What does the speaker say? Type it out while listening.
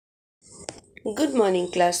Good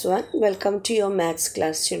morning, class 1. Welcome to your maths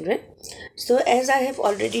class, children. So, as I have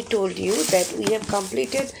already told you that we have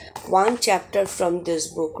completed one chapter from this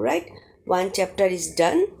book, right? One chapter is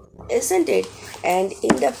done, isn't it? And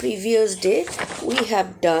in the previous day, we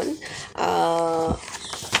have done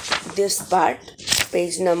this part,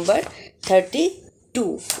 page number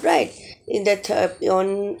 32, right?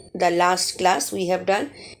 On the last class, we have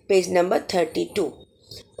done page number 32.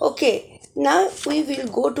 Okay, now we will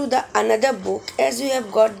go to the another book, as we have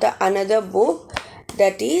got the another book,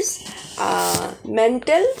 that is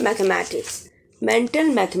mental mathematics. Mental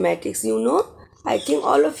mathematics, I think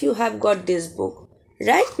all of you have got this book,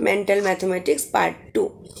 right? Mental mathematics part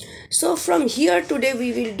 2. So from here today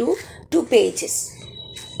we will do 2 pages.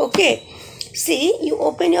 Okay, see, you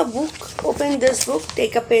open your book, open this book,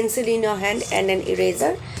 take a pencil in your hand and an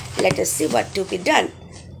eraser. Let us see what to be done.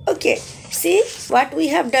 Okay, see what we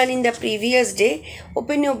have done in the previous day.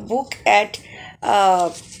 Open your book at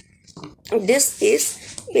this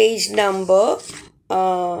is page number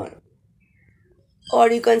or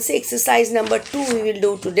you can say exercise number 2 we will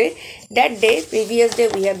do today. That day, previous day,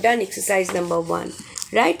 we have done exercise number 1,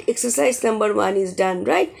 right? Exercise number 1 is done,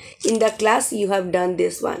 right? In the class you have done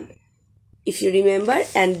this one, if you remember,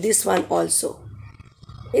 and this one also,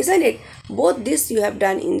 isn't it? Both this you have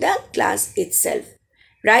done in the class itself.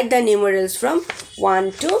 Write the numerals from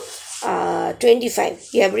 1 to 25.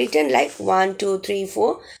 You have written like 1, 2, 3,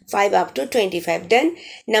 4, 5 up to 25. Then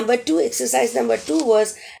number 2, exercise number 2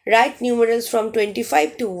 was write numerals from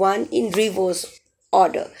 25 to 1 in reverse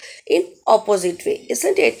order, in opposite way,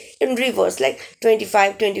 isn't it? In reverse, like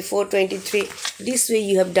 25, 24, 23. This way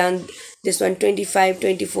you have done this one, 25,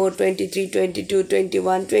 24, 23, 22,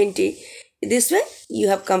 21, 20. This way you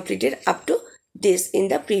have completed up to this in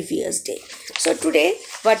the previous day. So today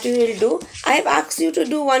what we will do, I have asked you to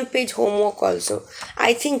do 1 page homework also.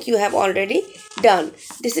 I think you have already done.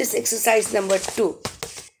 This is exercise number 2,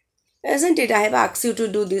 isn't it? I have asked you to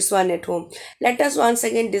do this one at home. Let us once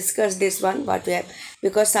again discuss this one, what we have,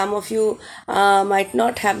 because some of you might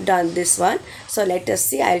not have done this one. So let us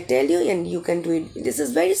see. I'll tell you and you can do it. This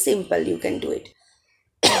is very simple. You can do it.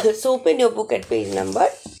 So open your book at page number,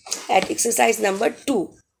 at exercise number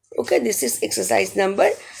 2. Okay, this is exercise number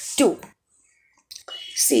 2.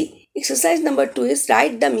 See, exercise number 2 is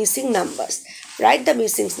write the missing numbers. Write the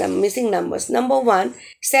missing numbers. Number 1,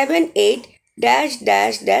 7, 8, dash,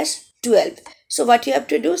 dash, dash, 12. So what you have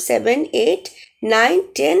to do, 7, 8, 9,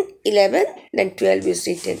 10, 11, then 12 is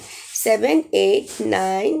written. 7, 8,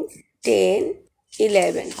 9, 10,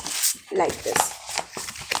 11, like this.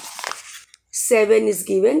 7 is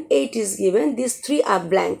given, 8 is given, these 3 are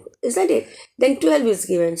blank, isn't it? Then 12 is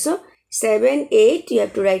given. So 7, 8, you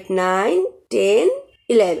have to write 9, 10,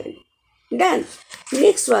 11. Done.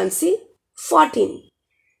 Next one, see, 14.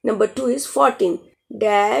 Number 2 is 14.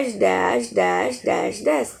 Dash, dash, dash, dash,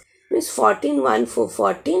 dash. Means 14, 1, 4,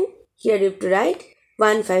 14. Here you have to write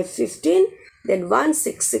 1, 5, 15. Then 1,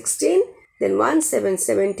 6, 16. Then 1, 7,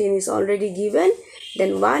 17 is already given.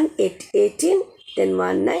 Then 1, 8, 18. Then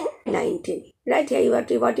 1, 9, 19. Right here, you have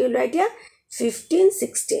to, what you will write here? 15,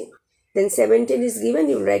 16. Then 17 is given,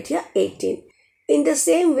 you will write here 18. In the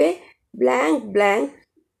same way, blank, blank,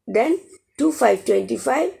 then 2, 5,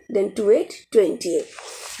 25, then 2, 8, 28.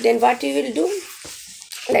 Then what you will do?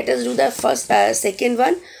 Let us do the first, second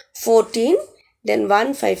one, 14, then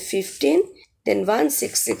 1, 5, 15, then 1,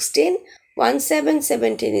 6, 16, 1, 7,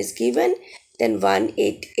 17 is given, then 1,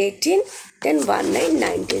 8, 18, then 1, 9,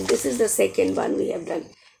 19. This is the second one we have done.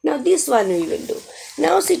 Now this one we will do.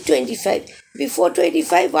 Now see 25. Before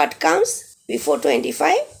 25, what comes? Before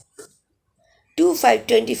 25? 2, 5,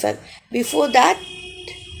 25. Before that,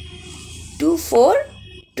 2, 4,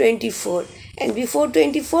 24. And before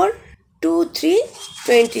 24, 2, 3,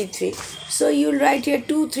 23. So you will write here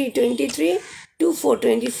 2, 3, 23, 2, 4,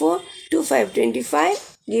 24, 2, 5,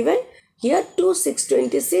 25. Given here 2, 6,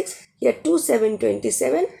 26. Here 2, 7,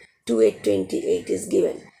 27. 2, 8, 28 is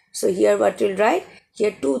given. So here what you will write?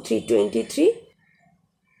 Here 2, 3, 23.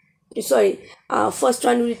 Sorry, first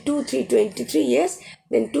one will be 2, 3, 23, yes.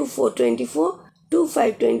 Then 2, 4, 24, 2,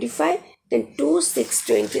 5, 25, then 2, 6,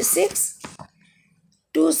 26,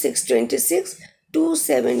 2, 6, 26, 2,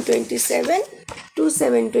 7, 27, 2,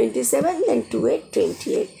 7, 27, then 2, 8,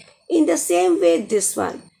 28. In the same way, this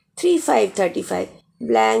one, 3, 5, 35,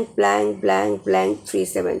 blank, blank, blank, blank, 3,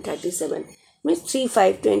 7, 37. Means 3,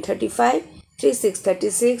 5, 20, 35, 3, 6,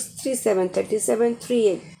 36, 3, 7, 37, 3,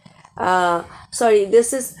 8.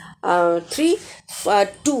 This is 3,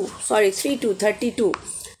 2, sorry, 3, 2, 32.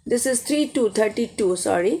 This is 3, 2, 32,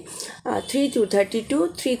 sorry. 3, 2,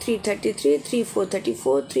 32, 3, 3, 33, 3, 4,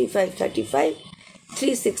 34, 3, 5, 35,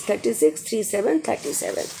 3 6 36, 3 7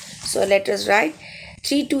 37. So let us write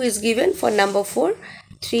 3 2 is given for number 4,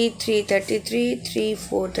 3 3 33, 3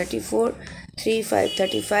 4 34, 3 5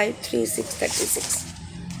 35, 3 6 36.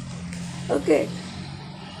 Okay,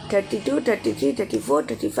 32, 33, 34,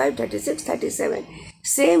 35, 36, 37.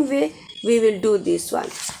 Same way we will do this one.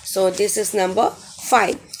 So this is number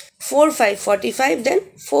 5. 4 5 45, then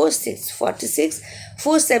 4 6 46,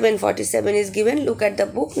 4 7 47 is given. Look at the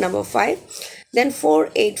book, number 5. Then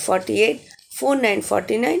 4 8 48, 4 9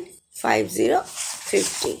 49, 5 0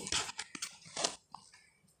 50.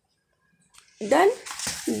 Done.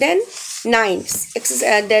 Then 9,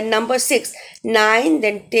 then number 6, 9,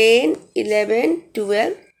 then 10, 11,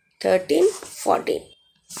 12, 13, 14.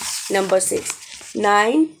 Number 6,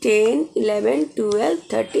 9, 10, 11, 12,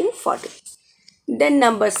 13, 14. Then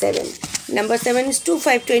number 7. Number 7 is 2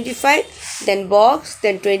 5 25, then box,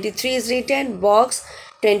 then 23 is written, box,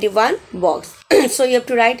 21, box. So you have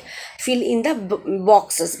to write, fill in the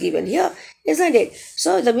boxes given here, isn't it?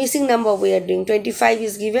 So the missing number we are doing, 25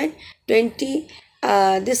 is given, 20,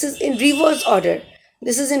 this is in reverse order.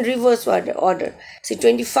 This is in reverse order. See,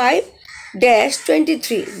 25 dash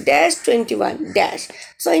 23 dash 21 dash.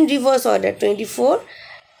 So in reverse order, 24,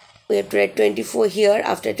 we have to write 24 here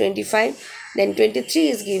after 25. Then 23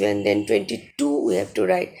 is given, then 22 we have to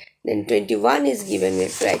write, then 21 is given, we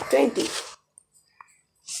have to write 20.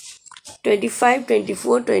 25,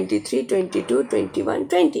 24, 23, 22, 21,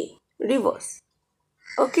 20. Reverse.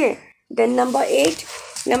 Okay. Then number 8.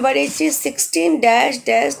 Number 8 is 16 dash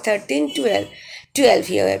dash 13 12. 12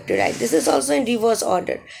 here we have to write. This is also in reverse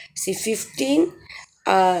order. See, 15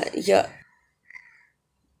 here.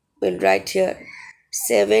 We'll write here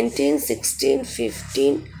 17, 16,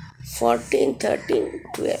 15, 14, 13,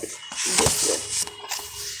 12. This way.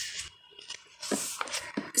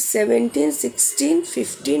 17, 16,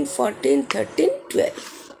 15, 14, 13,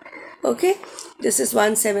 12. Okay. This is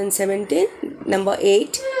 1 7 17. Number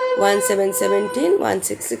 8. 1 7 17, 1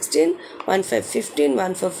 6 16, 1 5 15,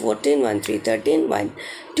 1 4 14, 1 3 13, 1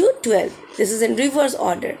 2 12. This is in reverse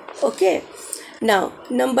order. Okay. Now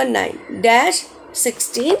number 9 dash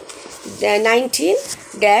 16, then 19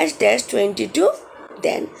 dash dash 22.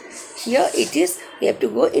 Then here it is, we have to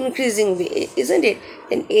go increasing way, isn't it?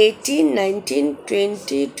 Then 18, 19,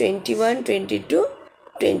 20, 21, 22,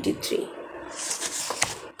 23.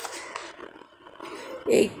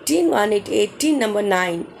 18, 1 8 18, number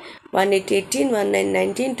 9. 1 8 18, 1 9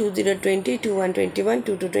 19, 2 0 20, 2 1 21,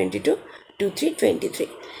 2 2 22, 2 3 23.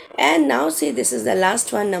 And now see, this is the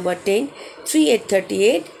last one, number 10. 3 8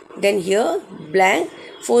 38, then here blank,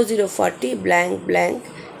 4 0 40, blank blank,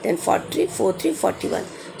 then 40, 4 3 41.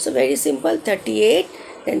 So very simple, 38,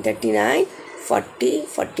 then 39, 40,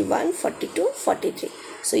 41, 42, 43.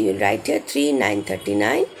 So you will write here 3 9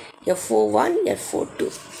 39, here 4 1, here 4 2.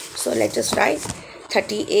 So let us write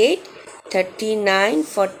 38, 39,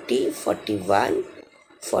 40, 41,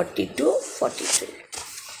 42, 43.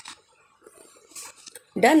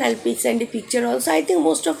 Done. I'll send a picture also. I think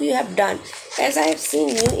most of you have done, as I have seen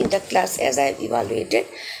you in the class, as I have evaluated.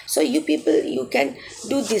 So you people, you can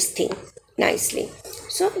do this thing nicely.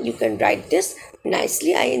 So you can write this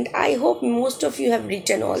nicely, and I hope most of you have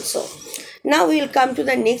written also. Now we will come to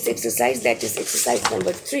the next exercise, that is exercise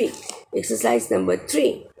number 3. Exercise number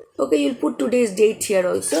 3. Okay, you'll put today's date here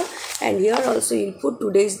also, and here also you'll put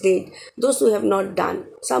today's date. Those who have not done,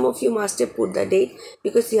 some of you must have put the date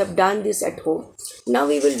because you have done this at home. Now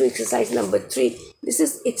we will do exercise number 3. This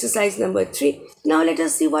is exercise number 3. Now let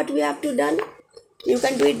us see what we have to done. You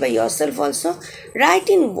can do it by yourself also. Write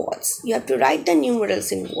in words. You have to write the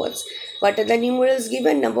numerals in words. What are the numerals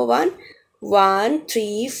given? Number 1, 1,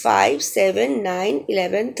 3, 5, 7, 9,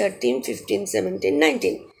 11, 13, 15, 17,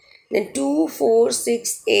 19. Then 2, 4,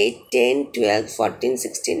 6, 8, 10, 12, 14,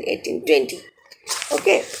 16, 18, 20.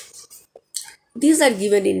 Okay. These are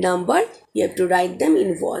given in number. You have to write them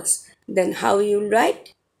in words. Then how you will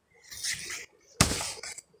write?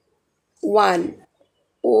 1.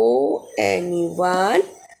 O-N-E-1.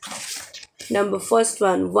 Number first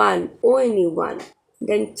one, 1. O-N-E-1.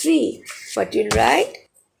 Then 3. What you will write?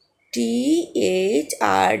 T-H-R-E-E-3.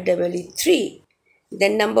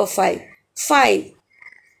 Then number 5. 5.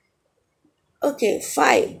 Okay,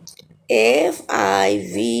 5.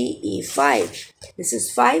 F-I-V-E, 5. This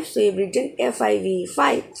is 5, so you've written F-I-V-E,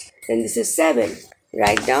 5. Then this is 7.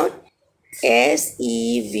 Write down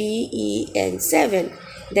S-E-V-E-N, 7.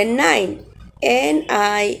 Then 9.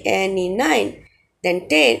 N-I-N-E, 9. Then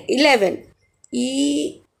 10, 11.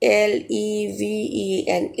 E-L-E-V-E-N,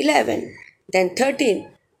 11. Then 13.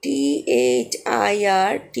 T-H-I-R-T-E-E-N,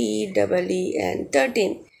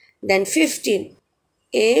 13. Then 15.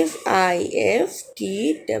 FIFTEEN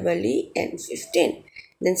 15.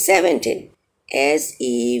 Then 17. SEVENTEEN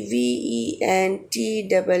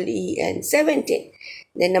 17.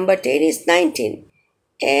 Then number 10 is 19.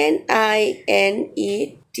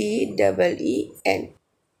 NINETEEN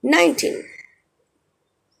 19.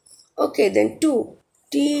 Okay, then 2.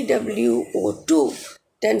 TWO 2.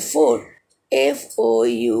 Then 4.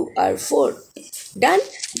 FOUR 4. Done.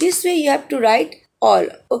 This way you have to write all.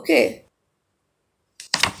 Okay,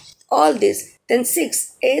 all this. Then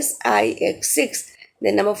 6. SIX 6.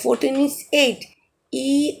 Then number 14 is 8.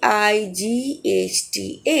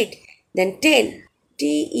 EIGHT 8. Then 10.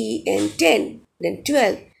 TEN 10. Then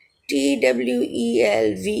 12.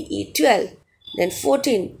 TWELVE 12. Then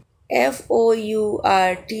 14.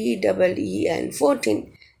 FOURTEEN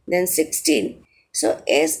 14. Then 16. So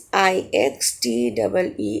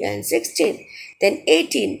SIXTEEN 16. Then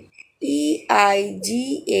 18.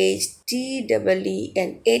 EIGHTEEN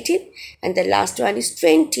 18. And the last one is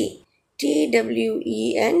 20.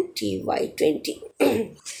 TWENTY 20.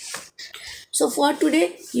 So for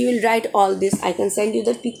today, you will write all this. I can send you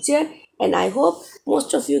the picture, and I hope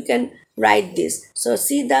most of you can write this. So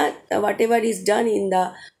see that whatever is done in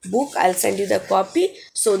the book, I'll send you the copy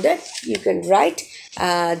so that you can write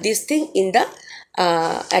this thing in the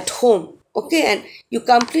at home. Okay, and you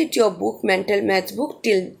complete your book, mental maths book,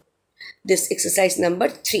 till this exercise number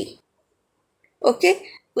 3. Okay,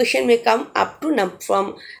 question may come up to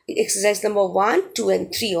from exercise number 1, 2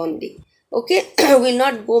 and 3 only. Okay, will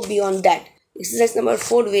not go beyond that. Exercise number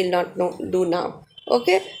 4 will not do now.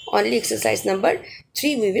 Okay, only exercise number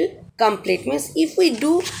 3 we will complete. Means if we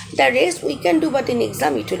do the rest we can do, but in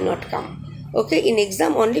exam it will not come. Okay, in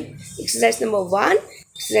exam only exercise number 1,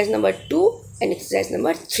 exercise number 2 and exercise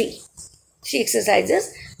number 3. 3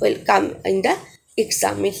 exercises will come in the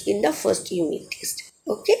exam, means in the first unit test.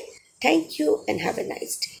 Okay, thank you and have a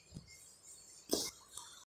nice day.